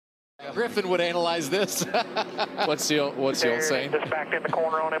Griffin would analyze this. What's the old saying? Just backed in the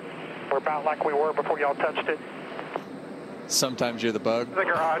corner on him. We're about like we were before y'all touched it. Sometimes you're the bug. The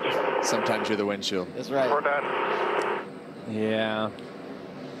garage. Sometimes you're the windshield. That's right. We're done. Yeah.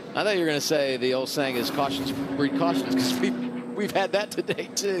 I thought you were going to say the old saying is cautions breed cautions, because we've had that today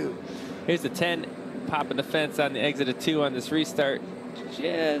too. Here's the 10 popping the fence on the exit of 2 on this restart. I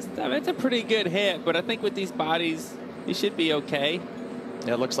mean, it's a pretty good hit, but I think with these bodies, he should be okay.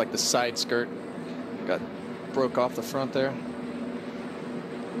 Yeah, it looks like the side skirt broke off the front there.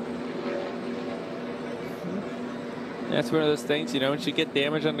 That's one of those things, you know, once you get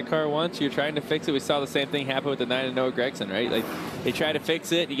damage on the car once, you're trying to fix it. We saw the same thing happen with the 9 and Noah Gragson, right? Like, they try to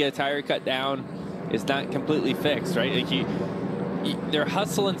fix it, you get a tire cut down, it's not completely fixed, right? Like they're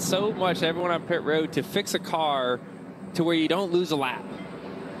hustling so much, everyone on pit road, to fix a car to where you don't lose a lap.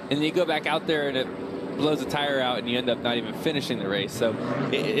 And then you go back out there and it blows a tire out and you end up not even finishing the race. So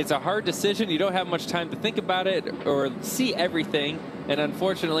it's a hard decision. You don't have much time to think about it or see everything. And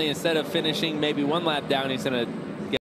unfortunately, instead of finishing maybe 1 lap down, he's going to